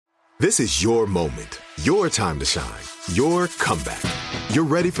This is your moment, your time to shine, your comeback. You're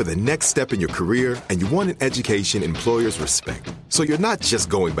ready for the next step in your career, and you want an education employers respect. So you're not just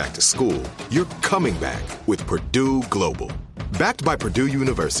going back to school, you're coming back with Purdue Global. Backed by Purdue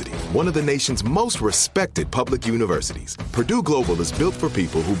University, one of the nation's most respected public universities, Purdue Global is built for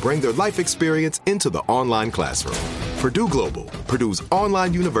people who bring their life experience into the online classroom. Purdue Global, Purdue's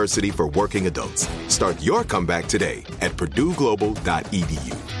online university for working adults. Start your comeback today at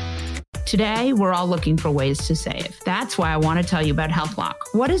purdueglobal.edu. Today, we're all looking for ways to save. That's why I want to tell you about HealthLock.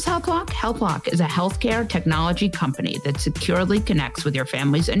 What is HealthLock? HealthLock is a healthcare technology company that securely connects with your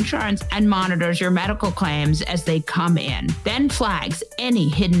family's insurance and monitors your medical claims as they come in, then flags any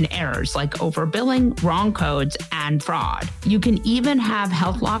hidden errors like overbilling, wrong codes, and fraud. You can even have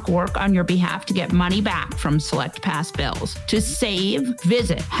HealthLock work on your behalf to get money back from select past bills. To save,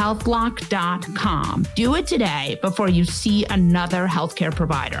 visit healthlock.com. Do it today before you see another healthcare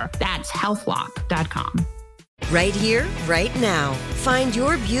provider. That's healthlock.com. Right here, right now. Find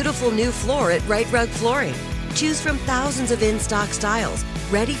your beautiful new floor at Right Rug Flooring. Choose from thousands of in-stock styles,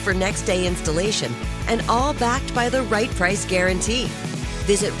 ready for next day installation, and all backed by the right price guarantee.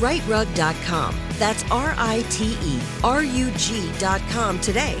 Visit rightrug.com. That's RITERUG.com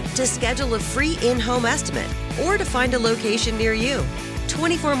today to schedule a free in-home estimate or to find a location near you.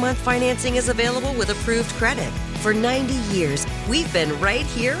 24-month financing is available with approved credit. For 90 years, we've been right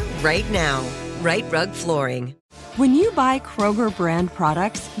here, right now. Right Rug Flooring. When you buy Kroger brand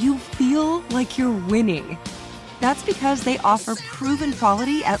products, you feel like you're winning. That's because they offer proven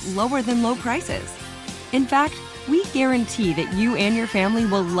quality at lower than low prices. In fact, we guarantee that you and your family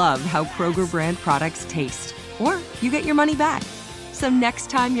will love how Kroger brand products taste, or you get your money back. So next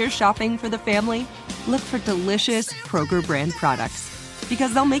time you're shopping for the family, look for delicious Kroger brand products,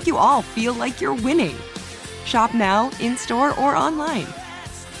 because they'll make you all feel like you're winning. Shop now, in-store, or online.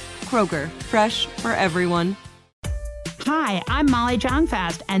 Kroger, fresh for everyone. Hi, I'm Molly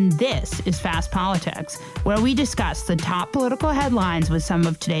Jongfast, and this is Fast Politics, where we discuss the top political headlines with some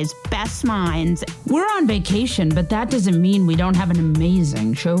of today's best minds. We're on vacation, but that doesn't mean we don't have an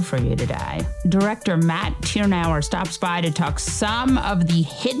amazing show for you today. Director Matt Tyrnauer stops by to talk some of the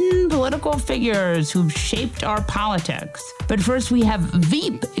hidden political figures who've shaped our politics. But first, we have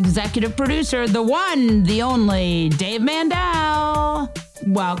Veep executive producer, the one, the only, Dave Mandel.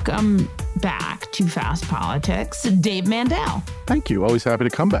 Welcome back to Fast Politics, Dave Mandel. Thank you. Always happy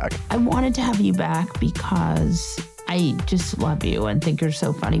to come back. I wanted to have you back because I just love you and think you're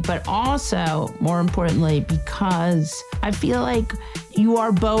so funny, but also, more importantly, because I feel like you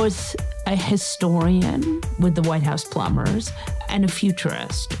are both a historian with the White House plumbers and a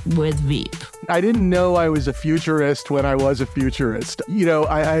futurist with Veep. I didn't know I was a futurist when I was a futurist. You know,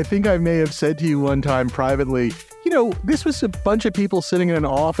 I think I may have said to you one time privately, you know, this was a bunch of people sitting in an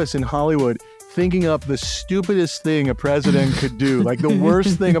office in Hollywood thinking up the stupidest thing a president could do, like the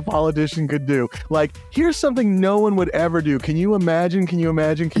worst thing a politician could do. Like, here's something no one would ever do. Can you imagine? Can you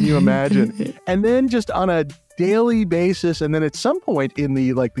imagine? Can you imagine? And then just on a daily basis, and then at some point in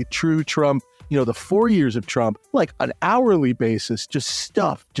the true Trump, you know, the 4 years of Trump, like an hourly basis, just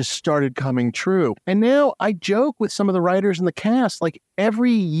stuff just started coming true. And now I joke with some of the writers in the cast, like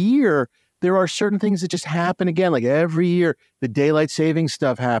every year, there are certain things that just happen again. Like every year, the daylight savings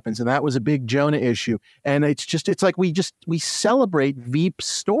stuff happens, and that was a big Jonah issue. And it's like we celebrate Veep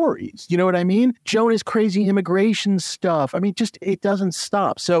stories. You know what I mean? Jonah's crazy immigration stuff. I mean, just it doesn't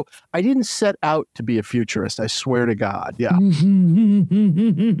stop. So I didn't set out to be a futurist. I swear to God. Yeah.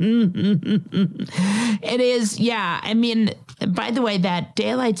 It is. Yeah. I mean, by the way, that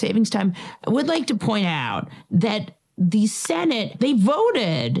daylight savings time, I would like to point out that the Senate, they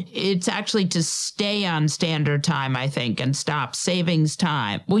voted. It's actually to stay on standard time, I think, and stop savings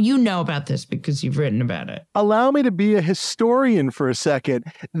time. Well, you know about this because you've written about it. Allow me to be a historian for a second.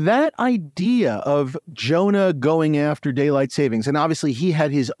 That idea of Jonah going after daylight savings, and obviously he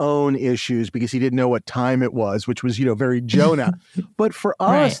had his own issues because he didn't know what time it was, which was, you know, very Jonah. But for us,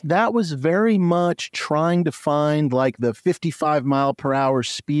 right, that was very much trying to find like the 55 mile per hour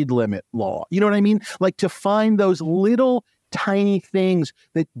speed limit law. You know what I mean? Like to find those little tiny things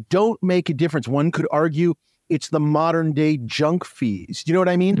that don't make a difference. One could argue it's the modern day junk fees. You know what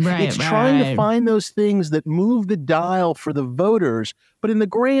I mean? Right, it's trying to find those things that move the dial for the voters, but in the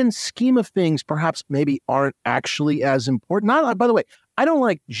grand scheme of things, perhaps maybe aren't actually as important. By the way, I don't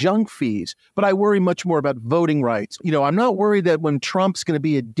like junk fees, but I worry much more about voting rights. You know, I'm not worried that when Trump's going to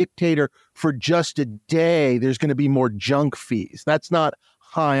be a dictator for just a day, there's going to be more junk fees. That's not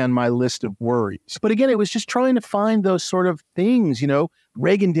high on my list of worries. But again, it was just trying to find those sort of things, you know,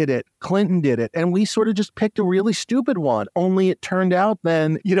 Reagan did it, Clinton did it, and we sort of just picked a really stupid one. Only it turned out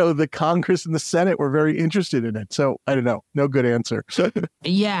then, the Congress and the Senate were very interested in it. So I don't know. No good answer.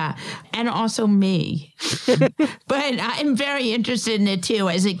 Yeah. And also me. But I'm very interested in it too,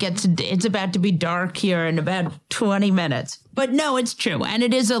 as it's about to be dark here in about 20 minutes. But no, it's true. And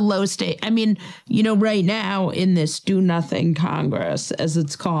it is a low state. I mean, right now in this do nothing Congress, as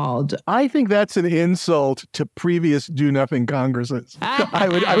it's called. I think that's an insult to previous do nothing Congresses.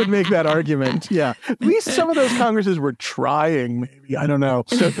 I would make that argument. Yeah. At least some of those Congresses were trying, maybe. I don't know.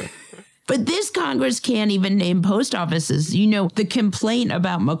 But this Congress can't even name post offices. The complaint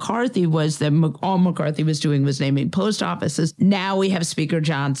about McCarthy was that all McCarthy was doing was naming post offices. Now we have Speaker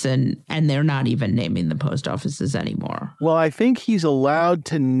Johnson, and they're not even naming the post offices anymore. Well, I think he's allowed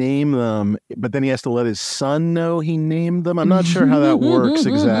to name them, but then he has to let his son know he named them. I'm not sure how that works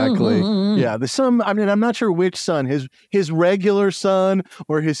exactly. Yeah, I'm not sure which son, his regular son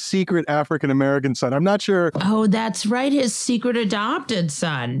or his secret African-American son. I'm not sure. Oh, that's right. His secret adopted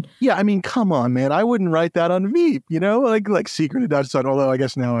son. Yeah, I mean, come on, man. I wouldn't write that on Veep, like secret adopted son, although I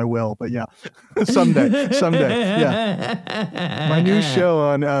guess now I will. But yeah, someday. Yeah. My new show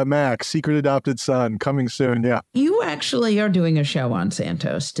on Max, Secret Adopted Son, coming soon. Yeah. You actually are doing a show on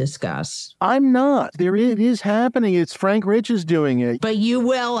Santos. Discuss. I'm not. It is happening. It's Frank Rich is doing it. But you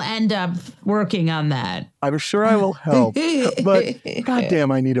will end up working on that. I'm sure I will help. But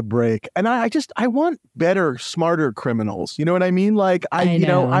goddamn, I need a break. And I want better, smarter criminals. You know what I mean? Like, I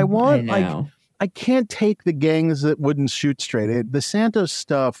can't take the gangs that wouldn't shoot straight. The Santos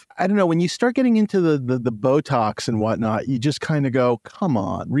stuff, I don't know. When you start getting into the Botox and whatnot, you just kind of go, come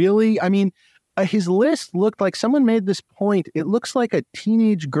on, really? I mean, his list looked like someone made this point. It looks like a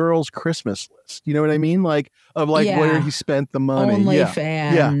teenage girl's Christmas list. You know what I mean? Like, of where he spent the money.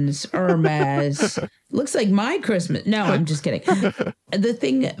 OnlyFans, Hermes. Looks like my Christmas. No, I'm just kidding. The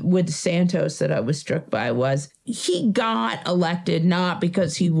thing with Santos that I was struck by was he got elected not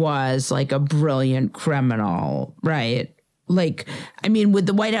because he was like a brilliant criminal, right? Like, I mean, with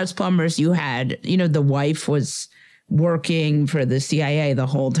the White House plumbers, you had, the wife was working for the CIA the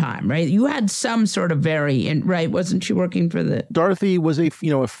whole time, right? You had some sort of right? Wasn't she working for the... Dorothy was a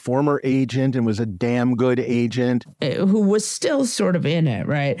former agent and was a damn good agent. Who was still sort of in it,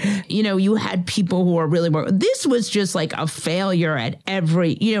 right? You had people who were really this was just like a failure at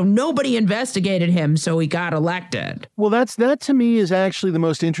every, nobody investigated him, so he got elected. Well, that to me is actually the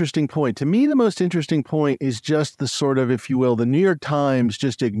most interesting point. To me, the most interesting point is just the sort of, if you will, the New York Times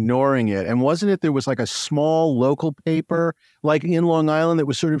just ignoring it. And wasn't it there was like a small local paper like in Long Island that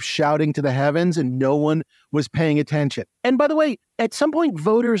was sort of shouting to the heavens and no one was paying attention. And by the way, at some point,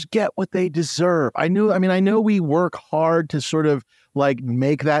 voters get what they deserve. I know we work hard to sort of like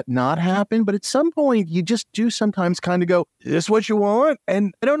make that not happen. But at some point, you just do sometimes kind of go, is this what you want?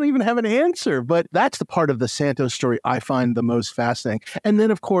 And I don't even have an answer. But that's the part of the Santos story I find the most fascinating. And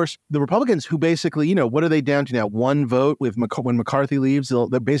then, of course, the Republicans who basically, what are they down to now? One vote with when McCarthy leaves,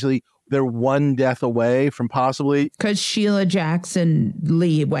 they're one death away from possibly. Because Sheila Jackson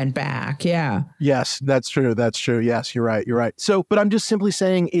Lee went back. Yeah. Yes, that's true. That's true. Yes, you're right. So, but I'm just simply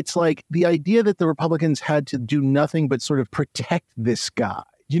saying it's like the idea that the Republicans had to do nothing but sort of protect this guy.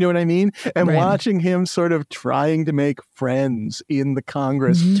 You know what I mean? And watching him sort of trying to make friends in the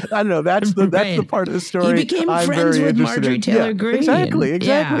Congress. I don't know. That's the part of the story. He became friends with Marjorie Taylor Greene. Exactly.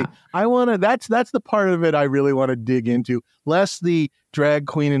 Yeah. That's the part of it I really want to dig into. Less the drag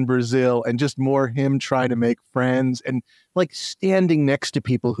queen in Brazil and just more him trying to make friends and like standing next to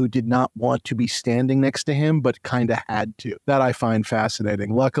people who did not want to be standing next to him, but kind of had to. That I find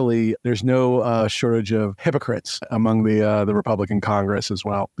fascinating. Luckily, there's no shortage of hypocrites among the Republican Congress as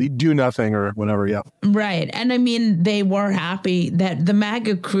well. They do nothing or whatever. Yeah. Right. And I mean, they were happy that the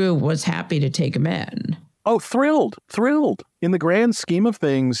MAGA crew was happy to take him in. Oh, thrilled. In the grand scheme of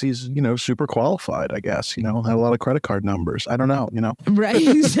things, he's, super qualified, I guess, had a lot of credit card numbers. I don't know, Right,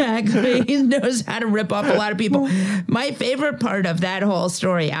 exactly. He knows how to rip off a lot of people. My favorite part of that whole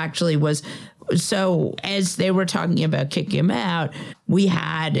story actually was, so as they were talking about kicking him out, we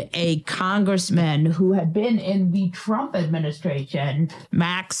had a congressman who had been in the Trump administration,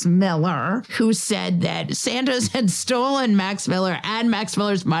 Max Miller, who said that Santos had stolen Max Miller and Max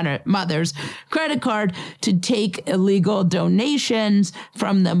Miller's mother's credit card to take illegal donations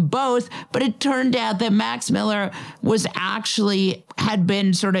from them both. But it turned out that Max Miller had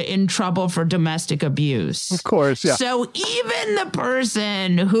been sort of in trouble for domestic abuse. Of course, yeah. So even the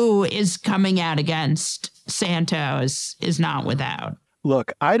person who is coming out against Santos is not without.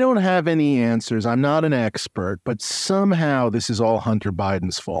 Look, I don't have any answers. I'm not an expert, but somehow this is all Hunter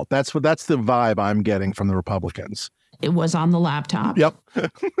Biden's fault. That's the vibe I'm getting from the Republicans. It was on the laptop. Yep.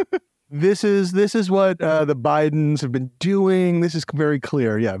 This is what the Bidens have been doing. This is very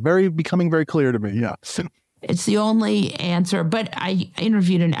clear. Yeah, becoming very clear to me. Yeah. It's the only answer. But I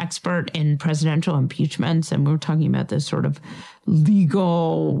interviewed an expert in presidential impeachments, and we were talking about this sort of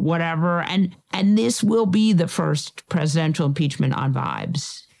legal whatever. And this will be the first presidential impeachment on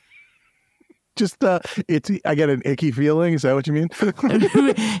vibes. Just, I get an icky feeling. Is that what you mean?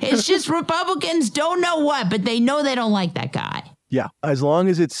 It's just Republicans don't know what, but they know they don't like that guy. Yeah. As long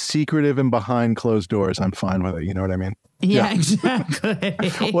as it's secretive and behind closed doors, I'm fine with it. You know what I mean? Yeah, exactly.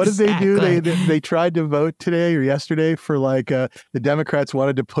 What did they do? They tried to vote today or yesterday for the Democrats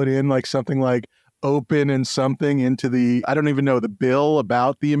wanted to put in something like open and something into the, I don't even know, the bill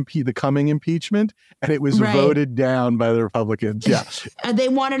about the coming impeachment. And it was voted down by the Republicans. Yeah. They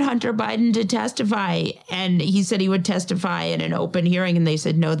wanted Hunter Biden to testify. And he said he would testify in an open hearing. And they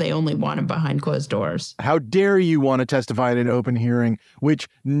said, no, they only want him behind closed doors. How dare you want to testify in an open hearing, which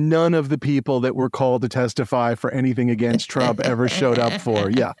none of the people that were called to testify for anything against Trump ever showed up for.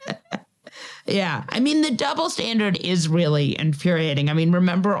 Yeah. Yeah. I mean, the double standard is really infuriating. I mean,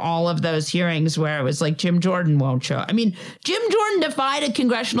 remember all of those hearings where it was like Jim Jordan won't show. I mean, Jim Jordan defied a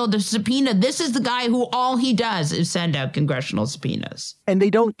congressional subpoena. This is the guy who all he does is send out congressional subpoenas. And they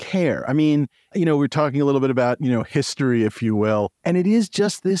don't care. I mean, we're talking a little bit about, history, if you will. And it is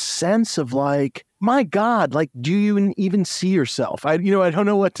just this sense of my God, do you even see yourself? I don't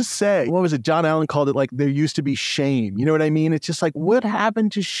know what to say. What was it? John Allen called it there used to be shame. You know what I mean? It's just what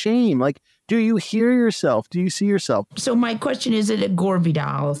happened to shame? Do you hear yourself? Do you see yourself? So my question, is it a Gore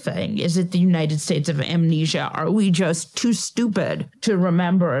Vidal thing? Is it the United States of amnesia? Are we just too stupid to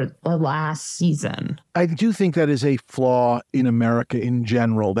remember the last season? I do think that is a flaw in America in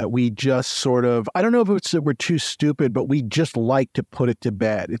general, that we just sort of, I don't know if it's that we're too stupid, but we just like to put it to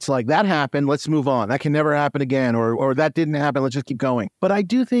bed. It's that happened, let's move on. That can never happen again, or that didn't happen, let's just keep going. But I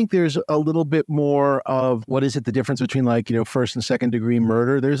do think there's a little bit more of, the difference between first and second degree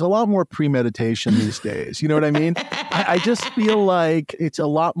murder? There's a lot more premeditation these days. You know what I mean? I just feel like it's a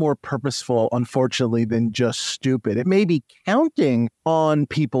lot more purposeful, unfortunately, than just stupid. It may be counting on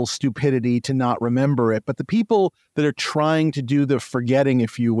people's stupidity to not remember it, but the people that are trying to do the forgetting,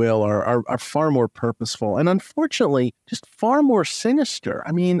 if you will, are far more purposeful and unfortunately just far more sinister.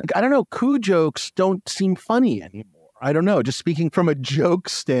 I mean, I don't know, coup jokes don't seem funny anymore. I don't know, just speaking from a joke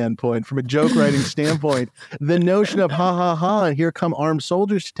standpoint, from a joke writing standpoint, the notion of ha ha ha and here come armed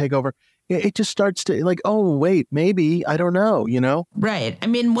soldiers to take over, it just starts to oh, wait, maybe, I don't know, Right. I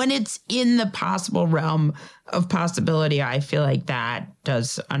mean, when it's in the possible realm of possibility, I feel like that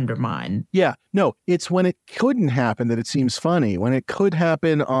does undermine. Yeah, no, it's when it couldn't happen that it seems funny. When it could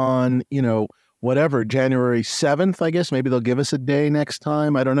happen on, whatever, January 7th, I guess, maybe they'll give us a day next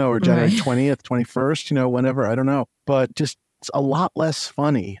time. I don't know, or January 20th, 21st, whenever, I don't know. But just, it's a lot less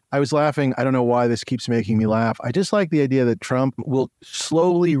funny. I was laughing. I don't know why this keeps making me laugh. I just like the idea that Trump will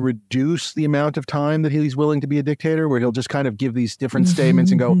slowly reduce the amount of time that he's willing to be a dictator, where he'll just kind of give these different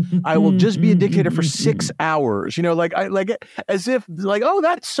statements and go, I will just be a dictator for 6 hours. As if oh,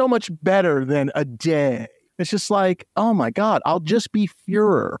 that's so much better than a day. It's just oh my God, I'll just be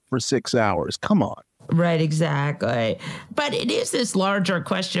Führer for 6 hours. Come on. Right, exactly. But it is this larger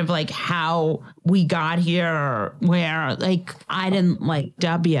question of how we got here, where I didn't like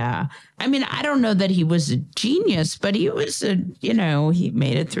W. I mean, I don't know that he was a genius, but he was he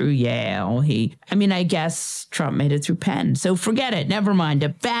made it through Yale. I guess Trump made it through Penn. So forget it. Never mind. A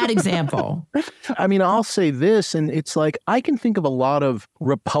bad example. I mean, I'll say this, and it's I can think of a lot of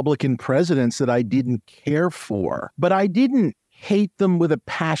Republican presidents that I didn't care for, but I didn't hate them with a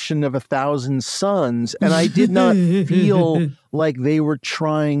passion of 1,000 suns. And I did not feel like they were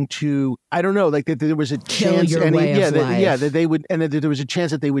trying to, I don't know, that there was a chance. That they would, and that there was a chance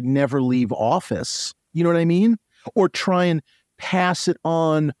that they would never leave office. You know what I mean? Or try and pass it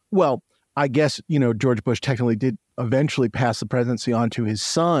on. Well, I guess, George Bush technically did eventually pass the presidency on to his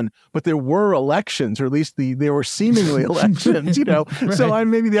son, but there were elections, or at least there were seemingly elections, Right. So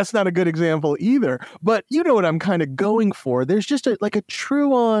maybe that's not a good example either. But you know what I'm kind of going for. There's just a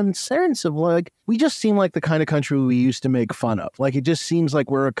true on sense of we just seem like the kind of country we used to make fun of. It just seems like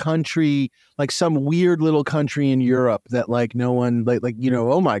we're a country, some weird little country in Europe that no one,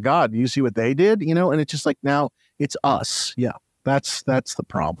 oh my God, you see what they did, and it's just now it's us. Yeah. That's the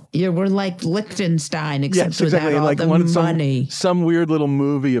problem. Yeah, we're like Liechtenstein, except without all the money. Some weird little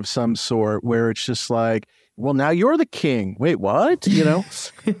movie of some sort where it's just well, now you're the king. Wait, what? I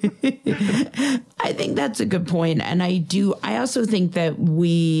think that's a good point. And I also think that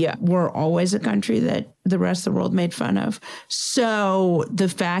we were always a country that the rest of the world made fun of. So the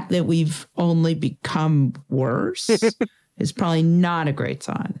fact that we've only become worse is probably not a great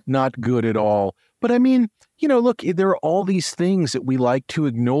sign. Not good at all. But I mean, look, there are all these things that we like to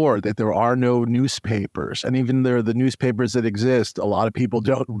ignore, that there are no newspapers. And even there are the newspapers that exist, a lot of people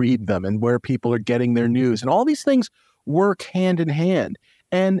don't read them, and where people are getting their news. And all these things work hand in hand.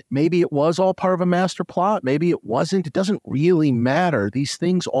 And maybe it was all part of a master plot. Maybe it wasn't. It doesn't really matter. These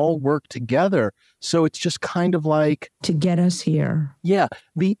things all work together. So it's just kind of like... to get us here. Yeah.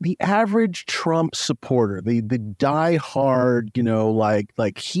 The average Trump supporter, the diehard,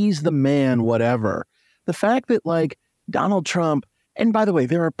 like he's the man, whatever. The fact that like Donald Trump, and by the way,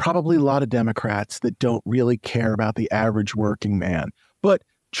 there are probably a lot of Democrats that don't really care about the average working man, but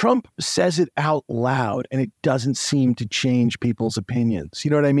Trump says it out loud and it doesn't seem to change people's opinions.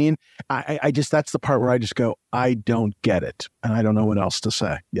 You know what I mean? I just, that's the part where I just go, I don't get it. And I don't know what else to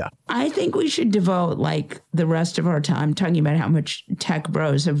say. Yeah. I think we should devote like the rest of our time talking about how much tech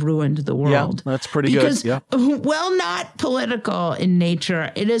bros have ruined the world. Yeah, that's pretty good. Yeah. Well, not political in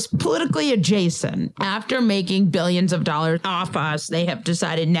nature. It is politically adjacent. After making billions of dollars off us, they have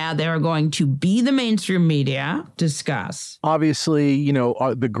decided now they are going to be the mainstream media. Discuss. Obviously,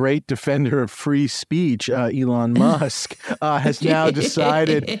 the great defender of free speech, Elon Musk, has now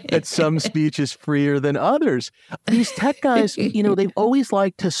decided that some speech is freer than others. These tech guys, they've always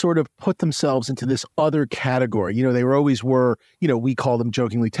liked to sort of put themselves into this other category. They always were, we call them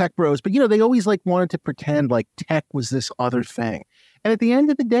jokingly tech bros, but, they always like wanted to pretend like tech was this other thing. And at the end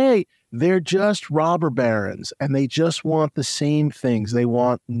of the day, they're just robber barons, and they just want the same things. They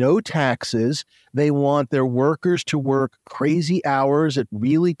want no taxes. They want their workers to work crazy hours at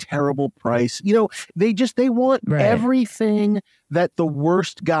really terrible price. They want everything that the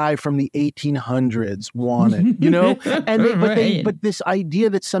worst guy from the 1800s wanted, but this idea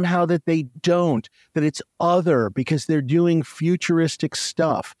that somehow that they don't, that it's other because they're doing futuristic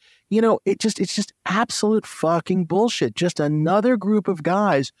stuff. It's just absolute fucking bullshit. Just another group of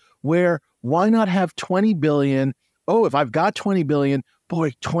guys where why not have 20 billion? Oh, if I've got 20 billion,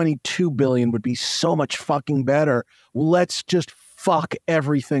 boy, 22 billion would be so much fucking better. Let's just fuck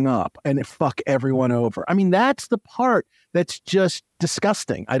everything up and fuck everyone over. I mean, that's the part that's just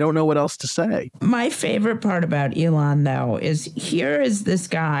disgusting. I don't know what else to say. My favorite part about Elon, though, is here is this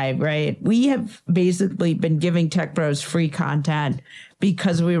guy, right? We have basically been giving tech bros free content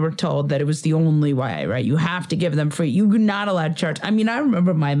because we were told that it was the only way, right? You have to give them free. You're not allowed to charge. I mean, I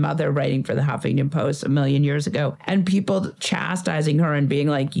remember my mother writing for the Huffington Post a million years ago and people chastising her and being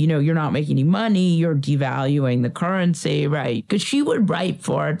like, you're not making any money. You're devaluing the currency, right? Because she would write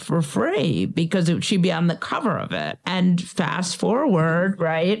for it for free because she'd be on the cover of it. And fast forward,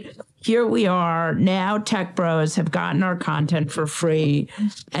 right? Here we are. Now tech bros have gotten our content for free.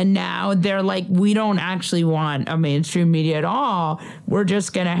 And now they're like, we don't actually want a mainstream media at all. We're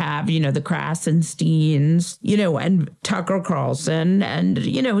just going to have, the Krasensteins, and Tucker Carlson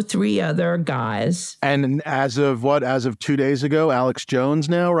and, 3 other guys. And as of 2 days ago, Alex Jones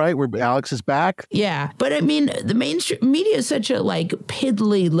now, right? Alex is back. Yeah. But I mean, the mainstream media is such a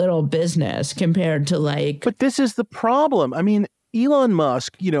piddly little business compared to But this is the problem. I mean, Elon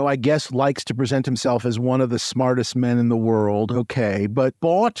Musk, I guess likes to present himself as one of the smartest men in the world, okay, but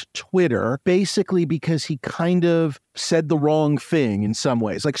bought Twitter basically because he kind of said the wrong thing in some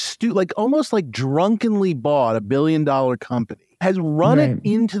ways, almost drunkenly bought $1 billion company, has run it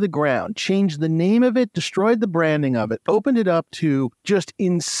into the ground, changed the name of it, destroyed the branding of it, opened it up to just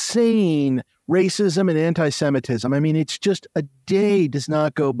insane racism and anti-Semitism. I mean, it's just a day does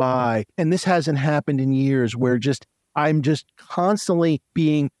not go by, and this hasn't happened in years, where I'm just constantly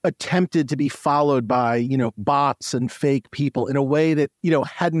being attempted to be followed by, bots and fake people in a way that,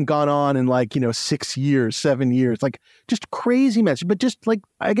 hadn't gone on in 6 years, 7 years, just crazy message. But just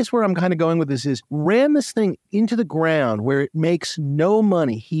I guess where I'm kind of going with this is ran this thing into the ground where it makes no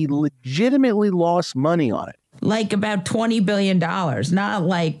money. He legitimately lost money on it. About $20 billion, not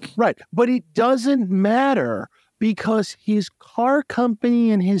Right. But it doesn't matter, because his car company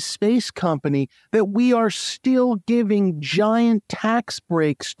and his space company that we are still giving giant tax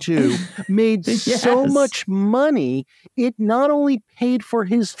breaks to made so much money. It not only paid for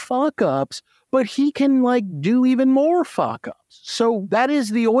his fuck ups, but he can do even more fuck ups. So that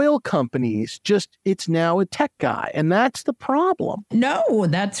is the oil companies, just it's now a tech guy. And that's the problem. No,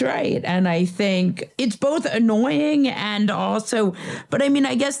 that's right. And I think it's both annoying and also, but I mean,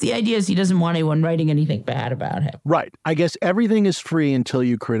 I guess the idea is he doesn't want anyone writing anything bad about him. Right. I guess everything is free until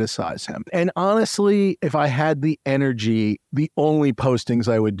you criticize him. And honestly, if I had the energy, the only postings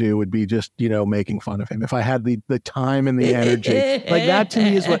I would do would be just, making fun of him. If I had the time and the energy, that to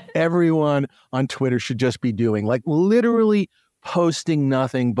me is what everyone on Twitter should just be doing. Literally posting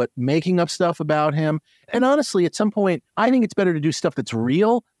nothing but making up stuff about him. And honestly, at some point, I think it's better to do stuff that's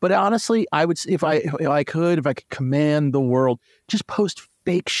real. But honestly, I would, if I could command the world, just post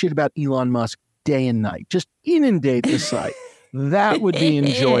fake shit about Elon Musk day and night. Just inundate the site. That would be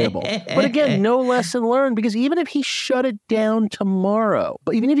enjoyable. But again, no lesson learned, because even if he shut it down tomorrow,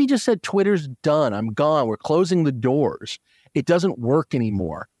 but even if he just said Twitter's done, I'm gone, we're closing the doors, it doesn't work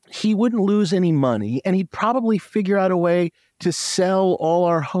anymore, he wouldn't lose any money, and he'd probably figure out a way to sell all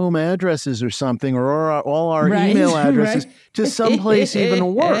our home addresses or something, or all our email addresses to someplace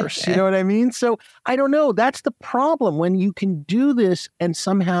even worse. You know what I mean? So I don't know. That's the problem when you can do this and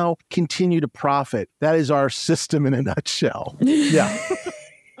somehow continue to profit. That is our system in a nutshell. Yeah.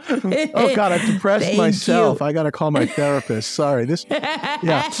 Oh, God, I've depressed myself. I got to call my therapist. Sorry.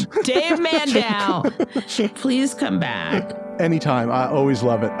 Yeah. Dave Mandel, please come back. Anytime. I always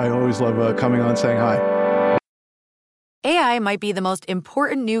love it. I always love coming on saying hi. AI might be the most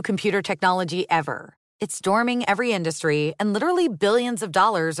important new computer technology ever. It's storming every industry, and literally billions of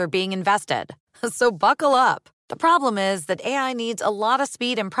dollars are being invested. So buckle up. The problem is that AI needs a lot of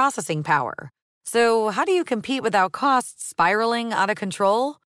speed and processing power. So how do you compete without costs spiraling out of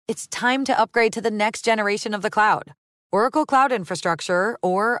control? It's time to upgrade to the next generation of the cloud, Oracle Cloud Infrastructure,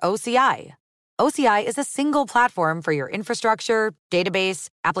 or OCI. OCI is a single platform for your infrastructure, database,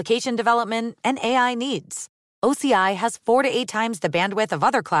 application development, and AI needs. OCI has 4 to 8 times the bandwidth of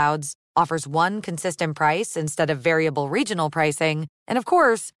other clouds, offers one consistent price instead of variable regional pricing, and of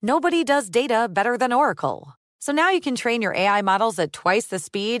course, nobody does data better than Oracle. So now you can train your AI models at twice the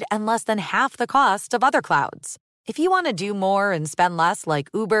speed and less than half the cost of other clouds. If you want to do more and spend less like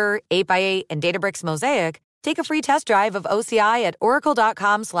Uber, 8x8, and Databricks Mosaic, take a free test drive of OCI at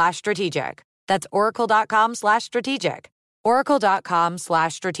oracle.com/strategic. That's oracle.com/strategic.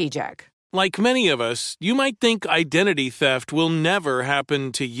 Oracle.com/strategic. Like many of us, you might think identity theft will never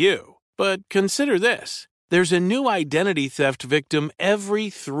happen to you. But consider this. There's a new identity theft victim every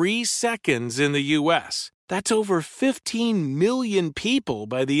 3 seconds in the U.S. That's over 15 million people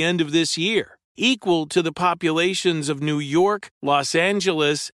by the end of this year, equal to the populations of New York, Los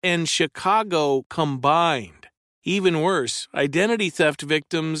Angeles, and Chicago combined. Even worse, identity theft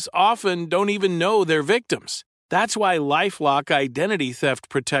victims often don't even know they're victims. That's why LifeLock Identity Theft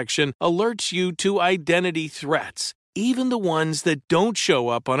Protection alerts you to identity threats, even the ones that don't show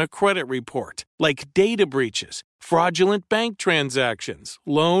up on a credit report, like data breaches, fraudulent bank transactions,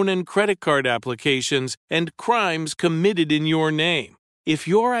 loan and credit card applications, and crimes committed in your name. If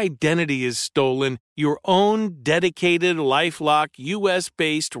your identity is stolen, your own dedicated LifeLock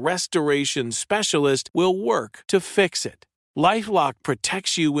U.S.-based restoration specialist will work to fix it. LifeLock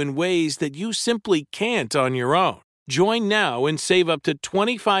protects you in ways that you simply can't on your own. Join now and save up to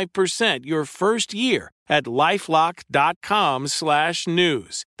 25% your first year at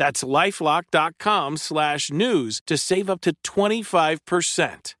LifeLock.com/news. That's LifeLock.com/news to save up to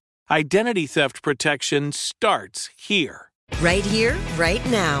 25%. Identity theft protection starts here. Right here, right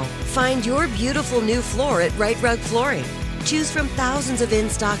now. Find your beautiful new floor at Right Rug Flooring. Choose from thousands of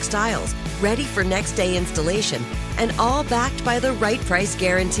in-stock styles, ready for next day installation, and all backed by the right price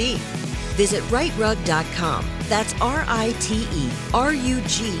guarantee. Visit rightrug.com. That's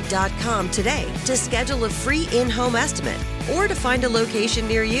RITERUG.com today to schedule a free in-home estimate or to find a location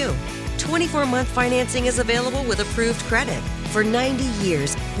near you. 24-month financing is available with approved credit. For 90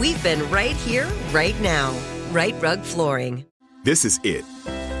 years, we've been right here, right now. Right Rug Flooring. This is it.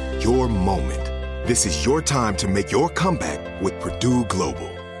 Your moment. This is your time to make your comeback with Purdue Global.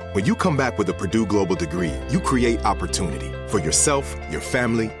 When you come back with a Purdue Global degree, you create opportunity for yourself, your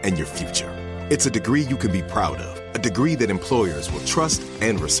family, and your future. It's a degree you can be proud of, a degree that employers will trust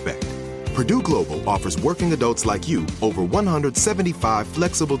and respect. Purdue Global offers working adults like you over 175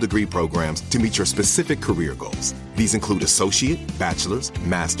 flexible degree programs to meet your specific career goals. These include associate, bachelor's,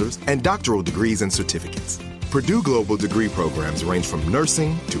 master's, and doctoral degrees and certificates. Purdue Global degree programs range from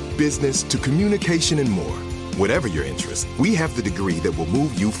nursing to business to communication and more. Whatever your interest, we have the degree that will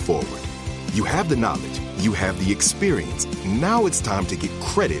move you forward. You have the knowledge, you have the experience. Now it's time to get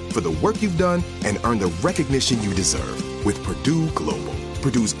credit for the work you've done and earn the recognition you deserve with Purdue Global.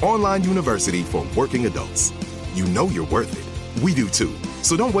 Purdue's online university for working adults. You know you're worth it. We do too.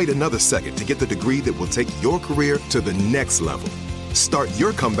 So don't wait another second to get the degree that will take your career to the next level. Start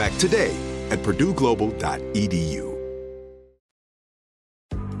your comeback today at PurdueGlobal.edu.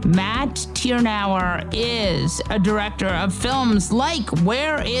 Matt Tyrnauer is a director of films like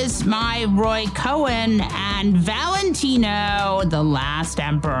Where Is My Roy Cohn and Valentino, The Last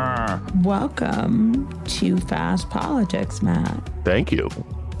Emperor. Welcome to Fast Politics, Matt. Thank you.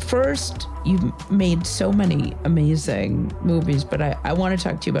 First, you've made so many amazing movies, but I want to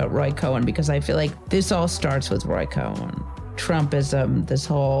talk to you about Roy Cohn because I feel like this all starts with Roy Cohn. Trumpism, this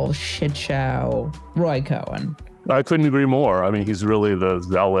whole shit show, Roy Cohn. I couldn't agree more. I mean, he's really the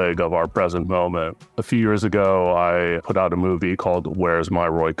Zelig of our present moment. A few years ago, I put out a movie called Where's My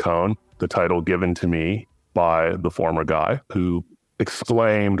Roy Cohn, the title given to me by the former guy who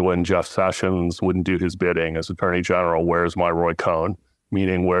exclaimed when Jeff Sessions wouldn't do his bidding as Attorney General, "Where's my Roy Cohn?"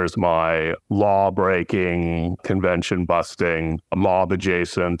 Meaning, where's my law-breaking, convention-busting,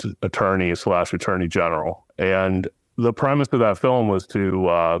 mob-adjacent attorney/attorney general? And the premise of that film was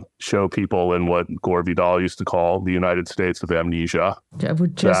to show people in what Gore Vidal used to call the United States of amnesia. I was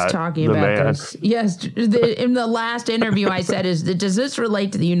just talking about this. Yes, in the last interview I said, does this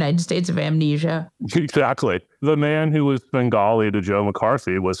relate to the United States of amnesia? Exactly. The man who was Svengali to Joe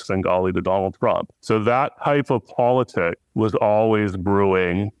McCarthy was Svengali to Donald Trump. So that type of politics was always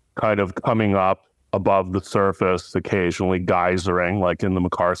brewing, kind of coming up above the surface, occasionally geysering, like in the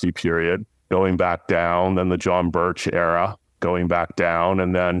McCarthy period, going back down, then the John Birch era, going back down,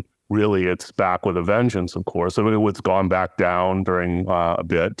 and then really it's back with a vengeance, of course. I mean, it's gone back down during a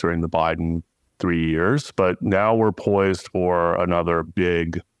bit during the Biden 3 years, but now we're poised for another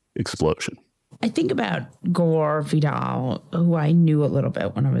big explosion. I think about Gore Vidal, who I knew a little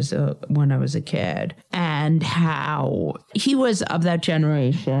bit when I was a kid, and how he was of that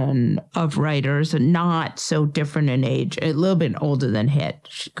generation of writers, and not so different in age, a little bit older than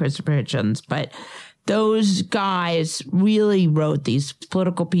Christopher Hitchens, but those guys really wrote these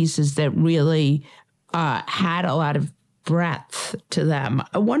political pieces that really had a lot of breadth to them.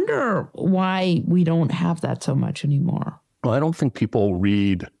 I wonder why we don't have that so much anymore. Well, I don't think people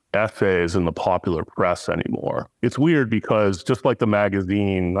read essays in the popular press anymore. It's weird because just like the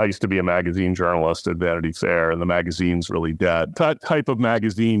magazine, I used to be a magazine journalist at Vanity Fair, and the magazine's really dead. That type of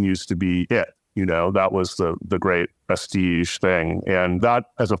magazine used to be it. You know, that was the great prestige thing. And that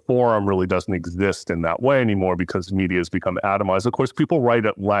as a forum really doesn't exist in that way anymore because media has become atomized. Of course, people write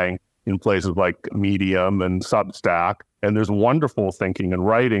at length in places like Medium and Substack. And there's wonderful thinking and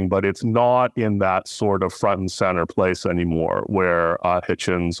writing, but it's not in that sort of front and center place anymore where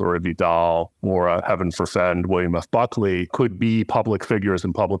Hitchens or a Vidal or heaven forfend, William F. Buckley could be public figures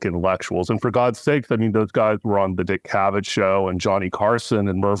and public intellectuals. And for God's sakes, I mean, those guys were on the Dick Cavett show and Johnny Carson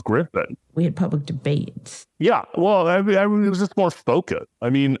and Merv Griffin. We had public debates. Yeah, well, I mean, it was just more focused.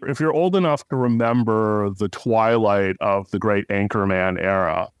 I mean, if you're old enough to remember the twilight of the great Anchorman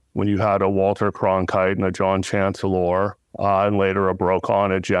era, when you had a Walter Cronkite and a John Chancellor, and later a Brokaw,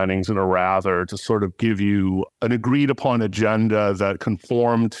 a Jennings, and a Rather to sort of give you an agreed-upon agenda that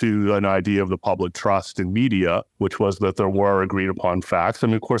conformed to an idea of the public trust in media, which was that there were agreed-upon facts. I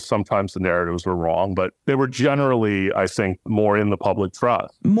mean, of course, sometimes the narratives were wrong, but they were generally, I think, more in the public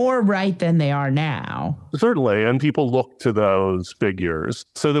trust. More right than they are now. Certainly, and people looked to those figures.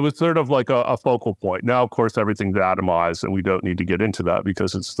 So there was sort of like a focal point. Now, of course, everything's atomized, and we don't need to get into that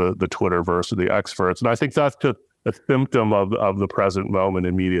because it's the Twitterverse of the experts. And I think that's just a symptom of the present moment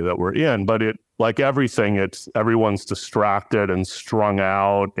in media that we're in. But it, like everything, everyone's distracted and strung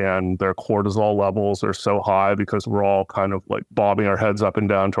out, and their cortisol levels are so high because we're all kind of like bobbing our heads up and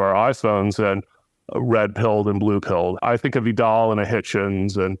down to our iPhones and red-pilled and blue-pilled. I think of Vidal and a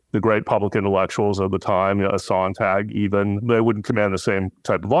Hitchens and the great public intellectuals of the time, a Sontag even, they wouldn't command the same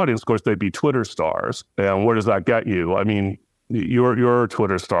type of audience. Of course, they'd be Twitter stars. And where does that get you? I mean, you're a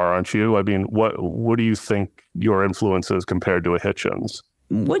Twitter star, aren't you? I mean, what do you think your influence is compared to a Hitchens?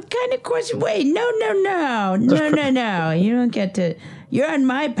 What kind of question? Wait, no. You don't get to, you're on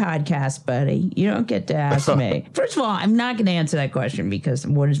my podcast, buddy. You don't get to ask me. First of all, I'm not going to answer that question because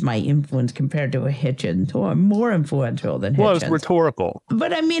what is my influence compared to a Hitchens? Or more influential than Hitchens? Well, it's rhetorical.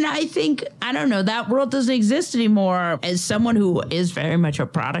 But I mean, I think, I don't know, that world doesn't exist anymore. As someone who is very much a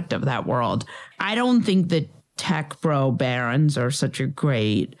product of that world, I don't think that tech bro barons are such a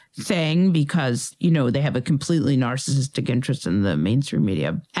great thing because, you know, they have a completely narcissistic interest in the mainstream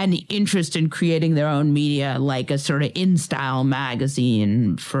media and the interest in creating their own media, like a sort of in-style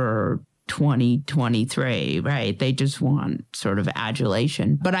magazine for 2023, right? They just want sort of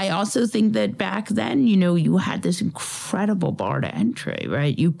adulation. But I also think that back then, you had this incredible bar to entry,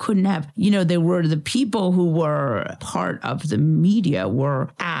 right? You couldn't have, there were the people who were part of the media were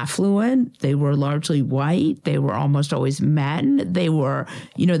affluent. They were largely white. They were almost always men. They were,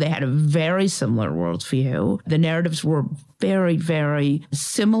 they had a very similar worldview. The narratives were very, very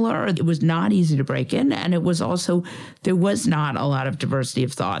similar. It was not easy to break in. And it was also, there was not a lot of diversity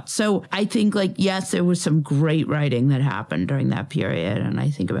of thought. So I think yes, there was some great writing that happened during that period. And I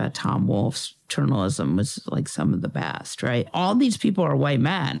think about Tom Wolfe's journalism was some of the best, right? All these people are white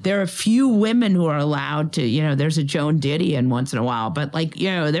men. There are a few women who are allowed to, there's a Joan Didion once in a while, but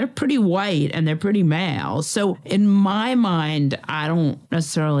they're pretty white and they're pretty male. So in my mind, I don't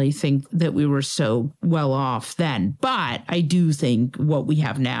necessarily think that we were so well off then, but I do think what we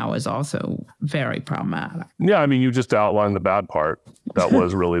have now is also very problematic. Yeah, I mean, you just outlined the bad part. That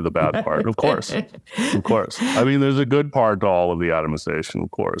was really the bad part, of course. Of course. I mean, there's a good part to all of the atomization,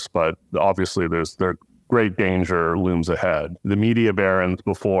 of course, but obviously there's great danger looms ahead. The media barons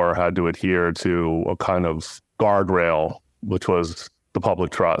before had to adhere to a kind of guardrail, which was the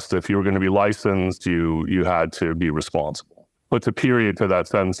public trust. If you were going to be licensed, you had to be responsible. Puts a period to that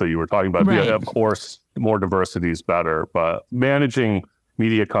sentence that you were talking about. Right. Yeah, of course, more diversity is better, but managing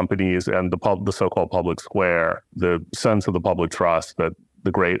media companies and the so-called public square, the sense of the public trust that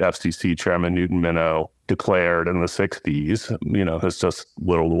the great FCC chairman Newton Minow declared in the 60s, has just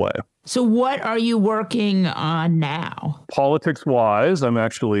whittled away. So what are you working on now? Politics-wise, I'm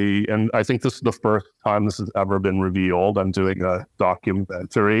actually, and I think this is the first time this has ever been revealed, I'm doing a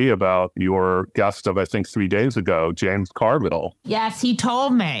documentary about your guest of, I think, 3 days ago, James Carville. Yes, he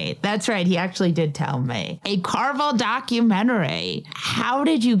told me. That's right. He actually did tell me. A Carville documentary. How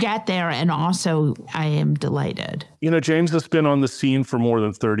did you get there? And also, I am delighted. James has been on the scene for more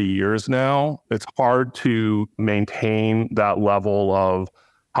than 30 years now. It's hard to maintain that level of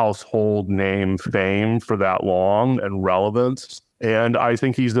household name fame for that long and relevance. And I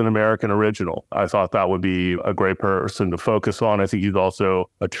think he's an American original. I thought that would be a great person to focus on. I think he's also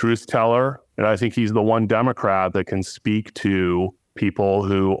a truth teller. And I think he's the one Democrat that can speak to people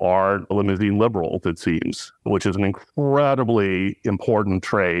who are limousine liberals, it seems, which is an incredibly important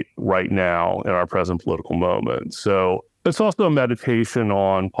trait right now in our present political moment. So it's also a meditation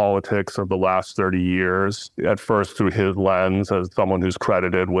on politics of the last 30 years, at first through his lens as someone who's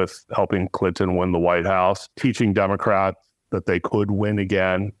credited with helping Clinton win the White House, teaching Democrats that they could win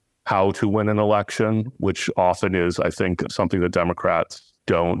again, how to win an election, which often is, I think, something that Democrats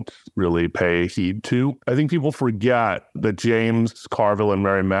don't really pay heed to. I think people forget that James Carville and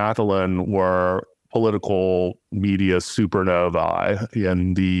Mary Matalin were political media supernovae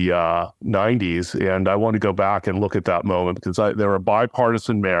in the 90s. And I want to go back and look at that moment because they were a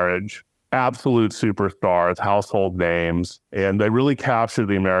bipartisan marriage, absolute superstars, household names, and they really captured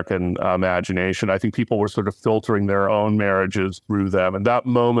the American imagination. I think people were sort of filtering their own marriages through them. And that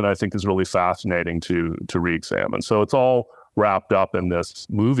moment, I think, is really fascinating to re-examine. So it's all wrapped up in this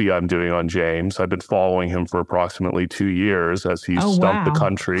movie I'm doing on James. I've been following him for approximately 2 years as he stumped the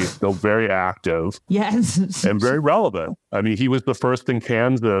country, still very active. Yes. And very relevant. I mean, he was the first in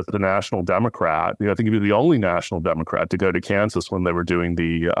Kansas, the national Democrat. I think he was the only national Democrat to go to Kansas when they were doing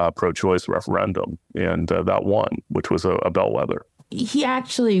the pro-choice referendum. And that won, which was a bellwether. He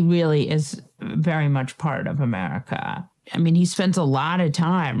actually really is very much part of America. I mean, he spends a lot of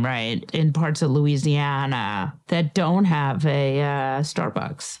time, right, in parts of Louisiana that don't have a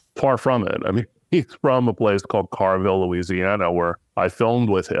Starbucks. Far from it. I mean, he's from a place called Carville, Louisiana, where I filmed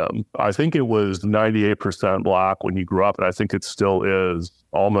with him. I think it was 98% Black when he grew up, and I think it still is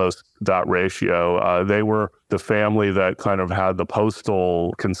almost that ratio. They were the family that kind of had the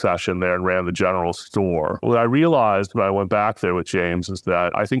postal concession there and ran the general store. What I realized when I went back there with James is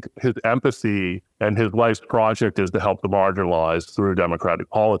that I think his empathy and his life's project is to help the marginalized through democratic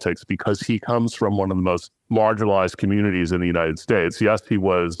politics because he comes from one of the most marginalized communities in the United States. Yes, he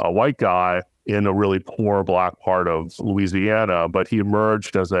was a white guy in a really poor Black part of Louisiana, but he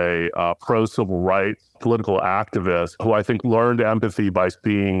emerged as a pro-civil rights political activist who I think learned empathy by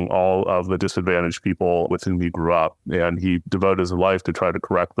seeing all of the disadvantaged people with whom he grew up. And he devoted his life to try to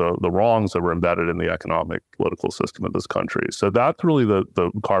correct the wrongs that were embedded in the economic political system of this country. So that's really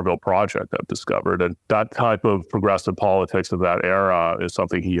the Carville project I've discovered. And that type of progressive politics of that era is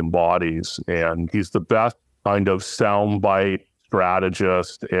something he embodies. And he's the best kind of soundbite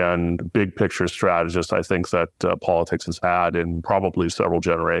strategist and big picture strategist, I think, that politics has had in probably several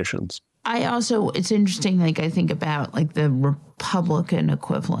generations. It's interesting, like, I think about, like, the Republican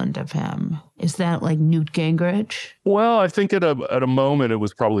equivalent of him. Is that, like, Newt Gingrich? Well, I think at a moment it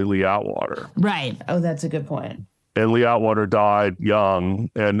was probably Lee Atwater. Right. Oh, that's a good point. And Lee Atwater died young.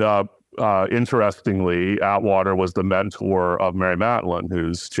 And interestingly, Atwater was the mentor of Mary Matalin,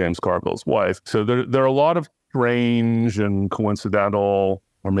 who's James Carville's wife. So there are a lot of strange and coincidental,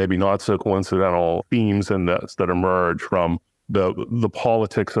 or maybe not so coincidental, themes in this that emerge from the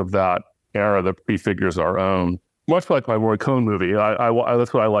politics of that era that prefigures our own. Much like my Roy Cohn movie, I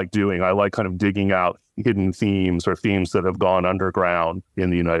that's what I like doing. I like kind of digging out hidden themes or themes that have gone underground in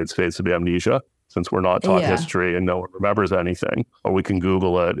the United States of amnesia, since we're not taught history and no one remembers anything, or we can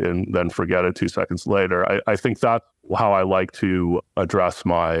Google it and then forget it 2 seconds later. I think that's how I like to address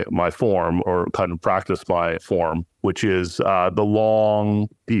my form, or kind of practice my form, which is the long,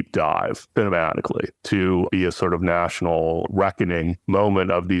 deep dive cinematically to be a sort of national reckoning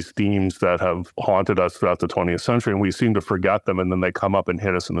moment of these themes that have haunted us throughout the 20th century. And we seem to forget them, and then they come up and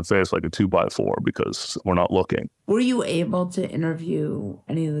hit us in the face like a 2x4 because we're not looking. Were you able to interview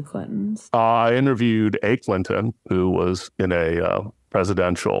any of the Clintons? I interviewed a Clinton who was in a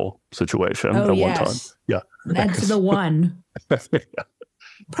presidential situation at one time. Yeah. That's the one.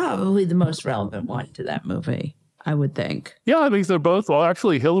 Probably the most relevant one to that movie, I would think. Yeah, I mean, they're both. Well,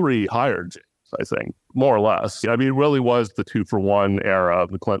 actually, Hillary hired James, I think, more or less. I mean, it really was the 2-for-1 era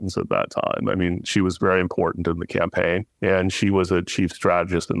of the Clintons at that time. I mean, she was very important in the campaign, and she was a chief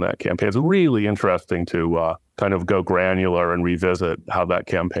strategist in that campaign. It's really interesting to kind of go granular and revisit how that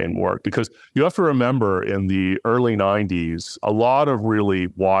campaign worked, because you have to remember in the early 90s, a lot of really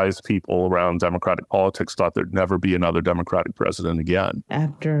wise people around Democratic politics thought there'd never be another Democratic president again.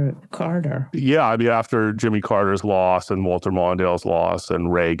 After Carter. Yeah, I mean, after Jimmy Carter's loss and Walter Mondale's loss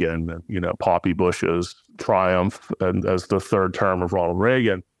and Reagan and, Poppy Bush's triumph and as the third term of Ronald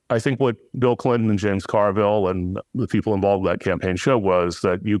Reagan, I think what Bill Clinton and James Carville and the people involved with that campaign showed was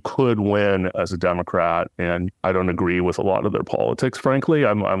that you could win as a Democrat. And I don't agree with a lot of their politics, frankly.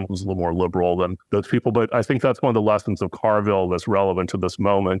 I was a little more liberal than those people. But I think that's one of the lessons of Carville that's relevant to this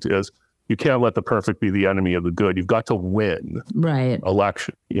moment is you can't let the perfect be the enemy of the good. You've got to win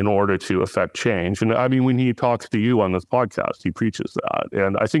election in order to affect change. And I mean, when he talks to you on this podcast, he preaches that.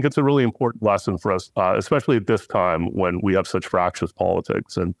 And I think it's a really important lesson for us, especially at this time when we have such fractious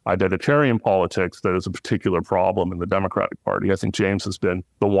politics and identitarian politics that is a particular problem in the Democratic Party. I think James has been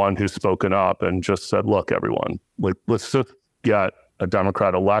the one who's spoken up and just said, look, everyone, let's just get a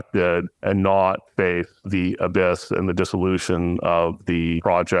Democrat elected and not face the abyss and the dissolution of the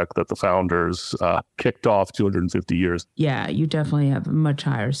project that the founders kicked off 250 years. Yeah, you definitely have much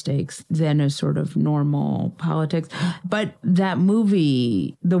higher stakes than a sort of normal politics. But that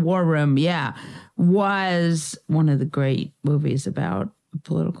movie, The War Room, was one of the great movies about a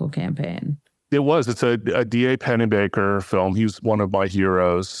political campaign. It was. It's a D.A. Pennebaker film. He's one of my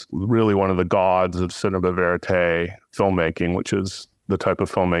heroes, really one of the gods of cinema verite filmmaking, which is the type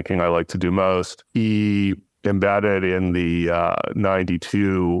of filmmaking I like to do most. He embedded in the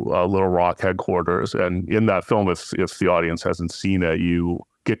 92 Little Rock headquarters. And in that film, if the audience hasn't seen it, you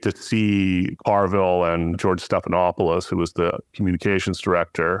get to see Carville and George Stephanopoulos, who was the communications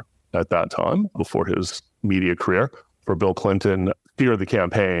director at that time, before his media career, for Bill Clinton, steer the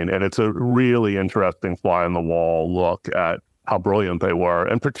campaign. And it's a really interesting fly-on-the-wall look at how brilliant they were,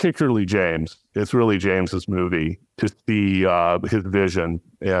 and particularly James. It's really James's movie to see his vision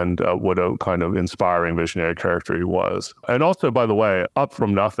and what a kind of inspiring visionary character he was. And also, by the way, up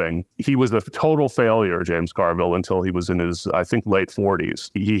from nothing, he was a total failure, James Carville, until he was in his, I think, late 40s.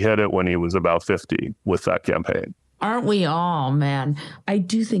 He hit it when he was about 50 with that campaign. Aren't we all, man? I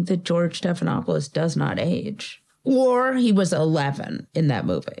do think that George Stephanopoulos does not age. Or he was 11 in that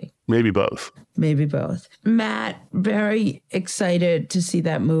movie. Maybe both. Maybe both. Matt, very excited to see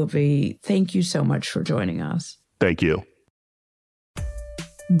that movie. Thank you so much for joining us. Thank you.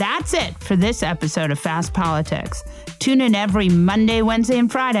 That's it for this episode of Fast Politics. Tune in every Monday, Wednesday,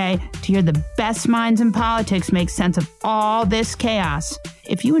 and Friday to hear the best minds in politics make sense of all this chaos.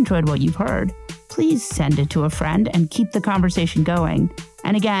 If you enjoyed what you've heard, please send it to a friend and keep the conversation going.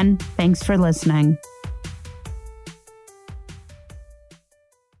 And again, thanks for listening.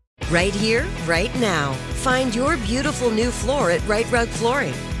 Right here, right now. Find your beautiful new floor at Right Rug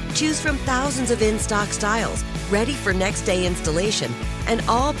Flooring. Choose from thousands of in-stock styles, ready for next day installation, and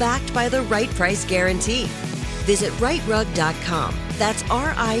all backed by the right price guarantee. Visit rightrug.com. That's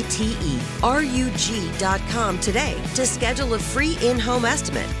RITERUG.com today to schedule a free in-home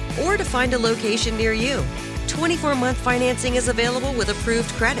estimate or to find a location near you. 24-month financing is available with approved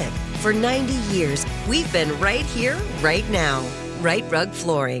credit. For 90 years, we've been right here, right now. Right Rug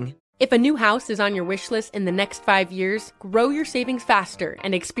Flooring. If a new house is on your wish list in the next 5 years, grow your savings faster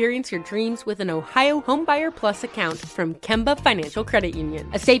and experience your dreams with an Ohio Homebuyer Plus account from Kemba Financial Credit Union.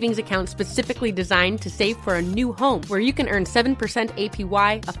 A savings account specifically designed to save for a new home, where you can earn 7%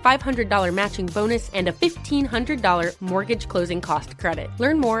 APY, a $500 matching bonus, and a $1,500 mortgage closing cost credit.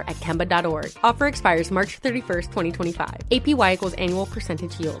 Learn more at Kemba.org. Offer expires March 31st, 2025. APY equals annual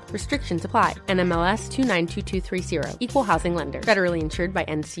percentage yield. Restrictions apply. NMLS 292230. Equal housing lender. Federally insured by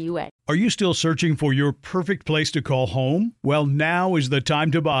NCUA. Are you still searching for your perfect place to call home? Well, now is the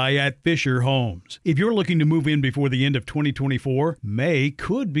time to buy at Fisher Homes. If you're looking to move in before the end of 2024, May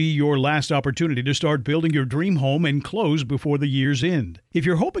could be your last opportunity to start building your dream home and close before the year's end. If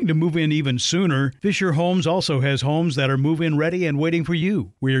you're hoping to move in even sooner, Fisher Homes also has homes that are move-in ready and waiting for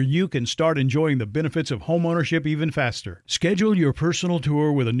you, where you can start enjoying the benefits of homeownership even faster. Schedule your personal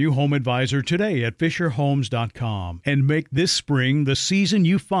tour with a new home advisor today at FisherHomes.com and make this spring the season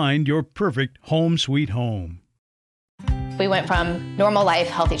you find your perfect home sweet home. We went from normal life,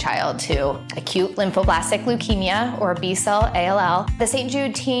 healthy child to acute lymphoblastic leukemia, or B-cell ALL. The St.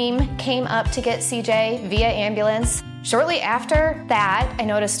 Jude team came up to get CJ via ambulance. Shortly after that, I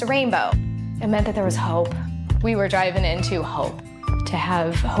noticed a rainbow. It meant that there was hope. We were driving into hope. To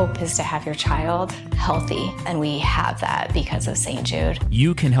have hope is to have your child healthy, and we have that because of St. Jude.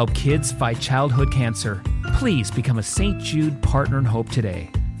 You can help kids fight childhood cancer. Please become a St. Jude Partner in Hope today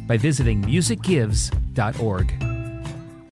by visiting musicgives.org.